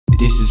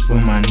This is for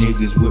my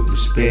niggas with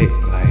respect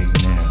like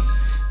now.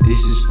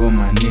 This is for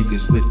my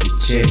niggas with the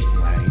check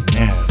right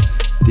now.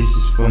 This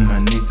is for my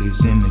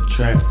niggas in the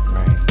trap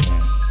right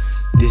now.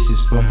 This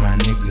is for my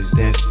niggas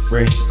that's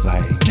fresh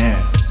like now.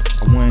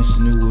 I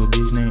once knew a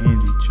bitch named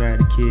Angie,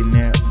 tried to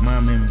kidnap my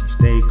mammy.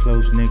 Stayed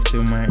close next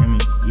to Miami,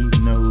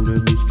 even though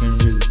the bitch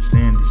couldn't really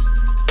stand this.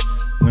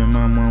 When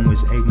my mom was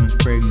 8 months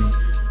pregnant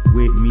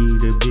with me,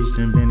 the bitch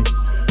done been it.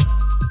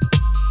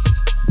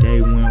 Day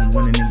one of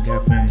them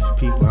got finished.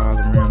 People all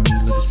around me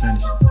looking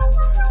Spanish.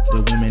 The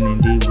women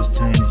indeed was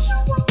tannish.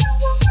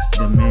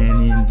 The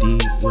man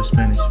indeed was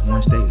Spanish.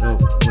 One stay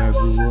up where I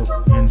grew up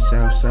in the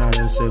south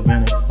side of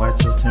Savannah. Watch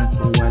your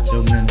temper, watch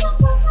your manners.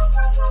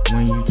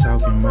 When you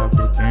talking about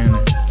the banner,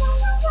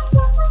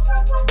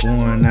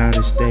 born out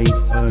of state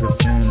of the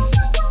phantom.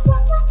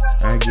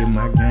 I get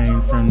my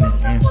game from the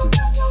answer.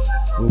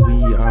 But we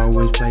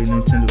always play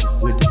Nintendo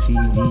with the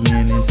TV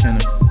and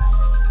antenna.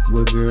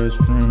 Where girls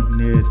from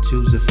there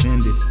choose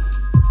offended.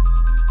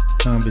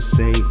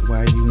 Conversate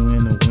while you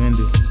in the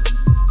window.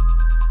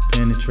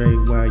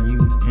 Penetrate while you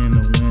in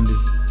the window.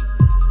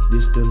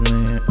 This the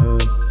land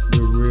of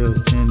the real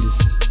tenders.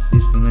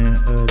 This the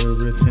land of the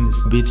real tenders.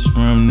 Bitches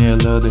from there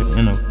love the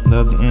inno.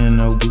 Love the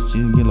inno.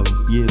 Bitches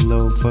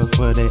yellow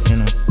for that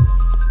inno.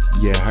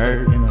 You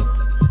heard?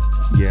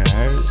 You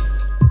heard?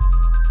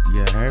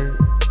 You heard?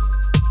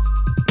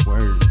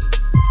 Word.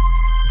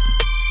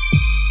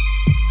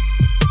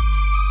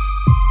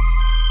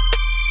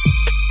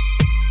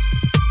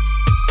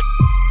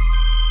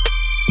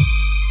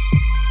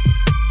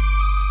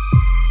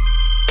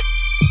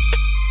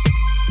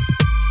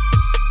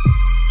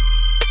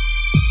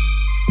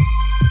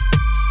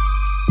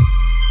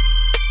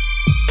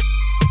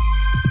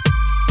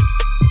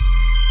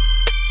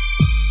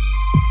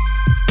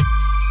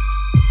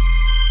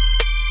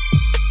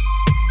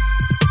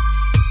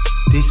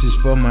 This is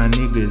for my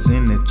niggas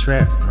in the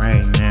trap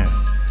right now.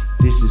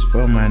 This is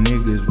for my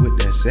niggas with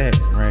that sack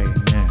right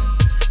now.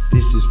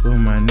 This is for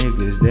my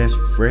niggas that's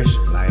fresh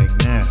like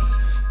now.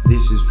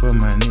 This is for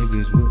my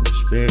niggas with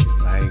respect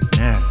like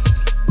now.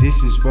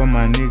 This is for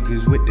my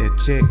niggas with that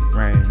check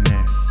right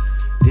now.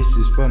 This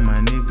is for my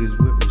niggas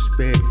with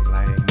respect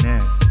like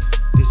now.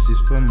 This is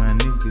for my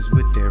niggas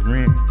with that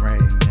rent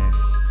right now.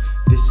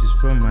 This is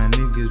for my niggas